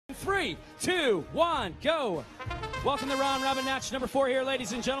3, 2, 1, go. Welcome to round robin match number 4 here,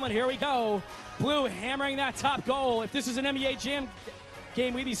 ladies and gentlemen. Here we go. Blue hammering that top goal. If this is an NBA Jam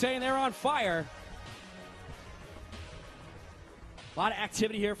game, we'd be saying they're on fire. A lot of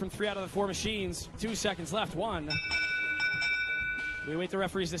activity here from 3 out of the 4 machines. 2 seconds left. 1. We await the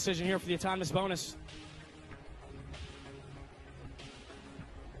referee's decision here for the autonomous bonus.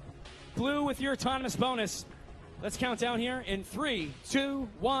 Blue with your autonomous bonus. Let's count down here in 3, 2,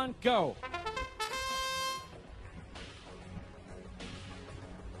 1, go.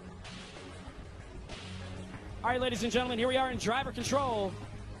 All right, ladies and gentlemen, here we are in driver control.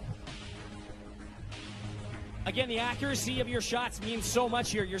 Again, the accuracy of your shots means so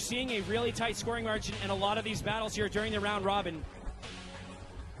much here. You're seeing a really tight scoring margin in a lot of these battles here during the round robin.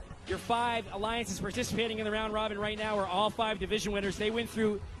 Your 5 alliances participating in the round robin right now are all 5 division winners. They went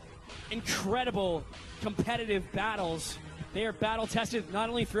through incredible competitive battles. They are battle tested not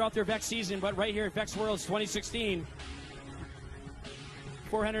only throughout their VEX season, but right here at VEX Worlds 2016.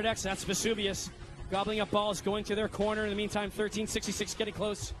 400X, that's Vesuvius. Gobbling up balls, going to their corner. In the meantime, 1366 getting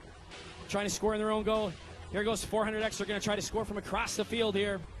close, trying to score in their own goal. Here goes 400X. They're going to try to score from across the field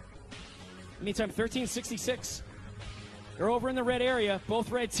here. In the meantime, 1366. They're over in the red area.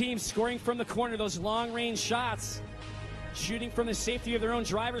 Both red teams scoring from the corner. Those long-range shots. Shooting from the safety of their own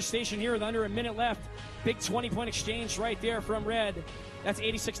driver's station here with under a minute left. Big 20-point exchange right there from red. That's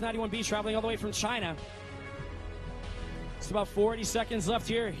 8691B traveling all the way from China. It's about 40 seconds left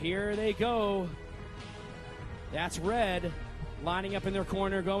here. Here they go. That's red. Lining up in their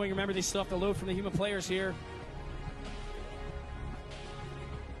corner, going. Remember, they still have to load from the human players here.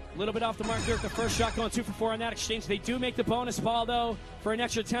 A little bit off the mark there with the first shot, going 2 for 4 on that exchange. They do make the bonus ball, though, for an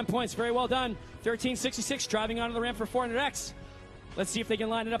extra 10 points. Very well done. 1366 driving onto the ramp for 400X. Let's see if they can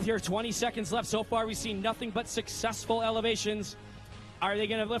line it up here. 20 seconds left. So far, we've seen nothing but successful elevations. Are they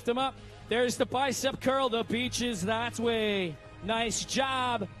going to lift them up? There's the bicep curl. The beach is that way. Nice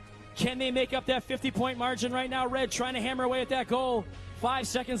job. Can they make up that 50-point margin right now? Red trying to hammer away at that goal. 5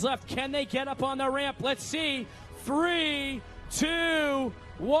 seconds left. Can they get up on the ramp? Let's see. 3, 2,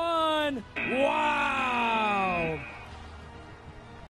 1. Wow!